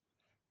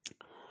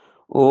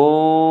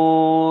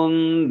ॐ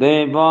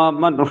देवा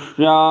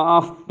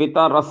मनुष्याः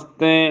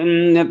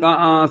पितरस्तेऽन्यत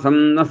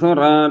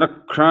आसन्नसुरा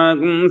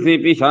रक्षांसि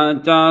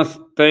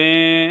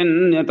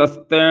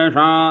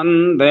पिशाचास्तेऽन्यतस्तेषाम्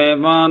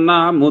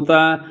देवानामुत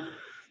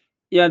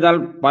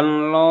यदल्पं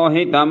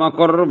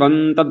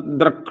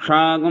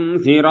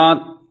लोहितमकुर्वन्तद्रक्षागुंसि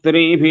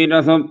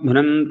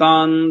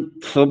रात्रिभिरसुभ्रन्तान्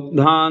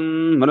सुब्धान्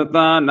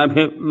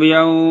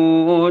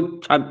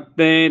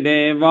मृतानभिव्यौच्छत्ते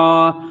देवा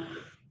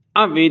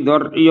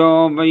अविदुर्यो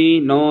वै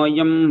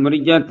नोऽयं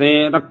म्रियते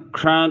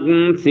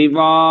रक्षांसि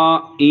वा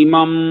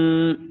इमम्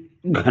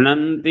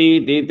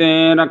घ्नन्तीति ते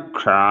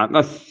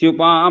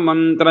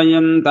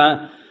रक्षाकस्युपामन्त्रयन्त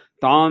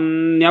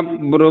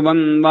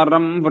तान्यब्रुवन्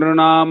वरं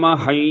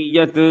वृणामहै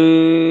यत्